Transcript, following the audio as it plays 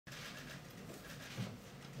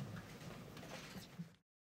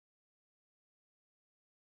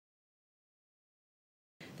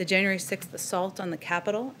The January 6th assault on the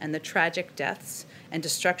Capitol and the tragic deaths and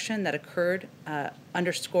destruction that occurred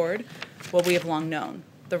underscored what we have long known.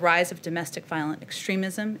 The rise of domestic violent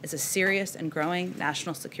extremism is a serious and growing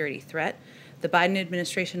national security threat. The Biden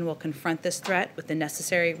administration will confront this threat with the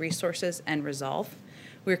necessary resources and resolve.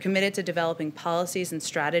 We are committed to developing policies and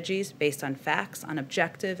strategies based on facts, on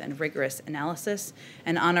objective and rigorous analysis,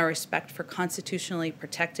 and on our respect for constitutionally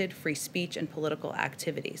protected free speech and political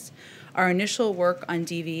activities. Our initial work on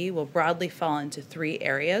DV will broadly fall into three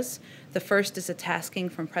areas. The first is a tasking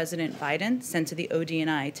from President Biden sent to the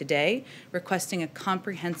ODNI today, requesting a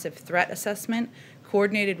comprehensive threat assessment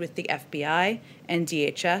coordinated with the FBI and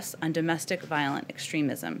DHS on domestic violent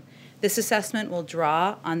extremism. This assessment will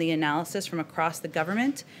draw on the analysis from across the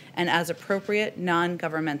government and, as appropriate,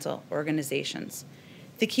 non-governmental organizations.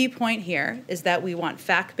 The key point here is that we want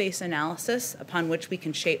fact-based analysis upon which we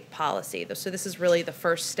can shape policy. So this is really the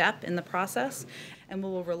first step in the process, and we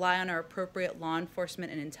will rely on our appropriate law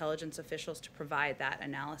enforcement and intelligence officials to provide that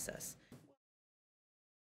analysis.